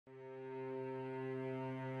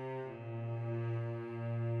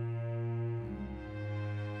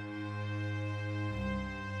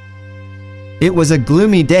It was a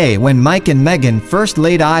gloomy day when Mike and Megan first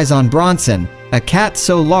laid eyes on Bronson, a cat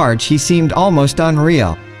so large he seemed almost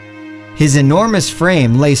unreal. His enormous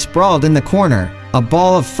frame lay sprawled in the corner, a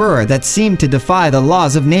ball of fur that seemed to defy the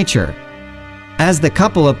laws of nature. As the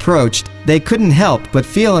couple approached, they couldn't help but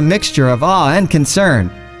feel a mixture of awe and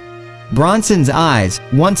concern. Bronson's eyes,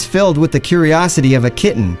 once filled with the curiosity of a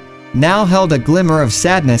kitten, now held a glimmer of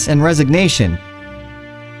sadness and resignation.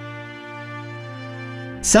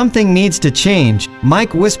 "Something needs to change,"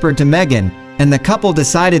 Mike whispered to Megan, and the couple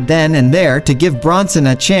decided then and there to give Bronson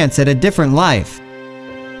a chance at a different life.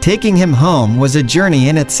 Taking him home was a journey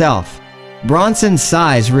in itself. Bronson's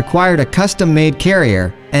size required a custom-made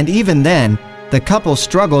carrier, and even then, the couple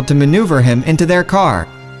struggled to maneuver him into their car.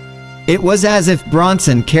 It was as if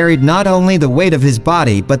Bronson carried not only the weight of his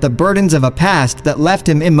body but the burdens of a past that left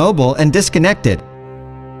him immobile and disconnected.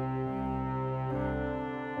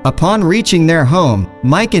 Upon reaching their home,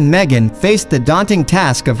 Mike and Megan faced the daunting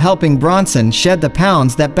task of helping Bronson shed the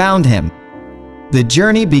pounds that bound him. The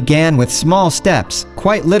journey began with small steps,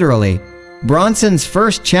 quite literally. Bronson's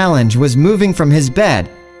first challenge was moving from his bed,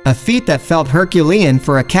 a feat that felt Herculean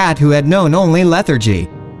for a cat who had known only lethargy.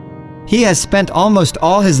 He has spent almost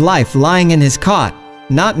all his life lying in his cot,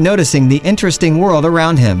 not noticing the interesting world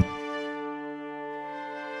around him.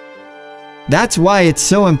 "That's why it's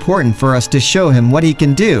so important for us to show him what he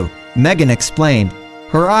can do," Megan explained,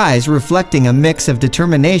 her eyes reflecting a mix of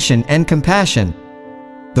determination and compassion.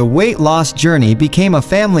 The weight loss journey became a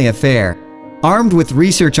family affair. Armed with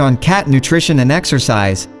research on cat nutrition and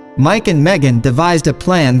exercise, Mike and Megan devised a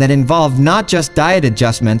plan that involved not just diet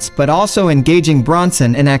adjustments but also engaging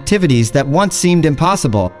Bronson in activities that once seemed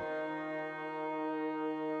impossible.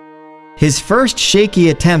 His first shaky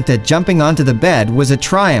attempt at jumping onto the bed was a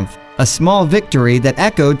triumph, a small victory that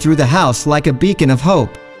echoed through the house like a beacon of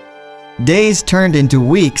hope. Days turned into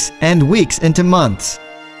weeks, and weeks into months.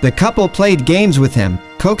 The couple played games with him,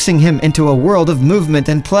 coaxing him into a world of movement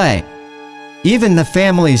and play. Even the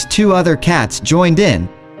family's two other cats joined in,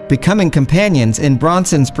 becoming companions in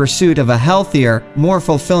Bronson's pursuit of a healthier, more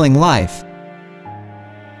fulfilling life.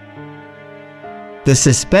 The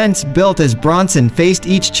suspense built as Bronson faced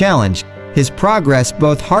each challenge, his progress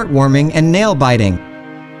both heartwarming and nail-biting.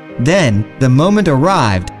 Then, the moment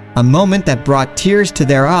arrived, a moment that brought tears to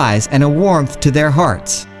their eyes and a warmth to their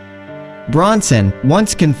hearts. Bronson,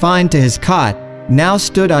 once confined to his cot, now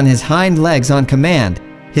stood on his hind legs on command,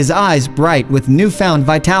 his eyes bright with newfound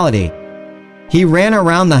vitality. He ran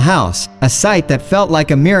around the house, a sight that felt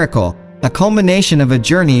like a miracle, a culmination of a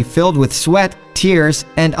journey filled with sweat, tears,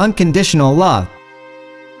 and unconditional love.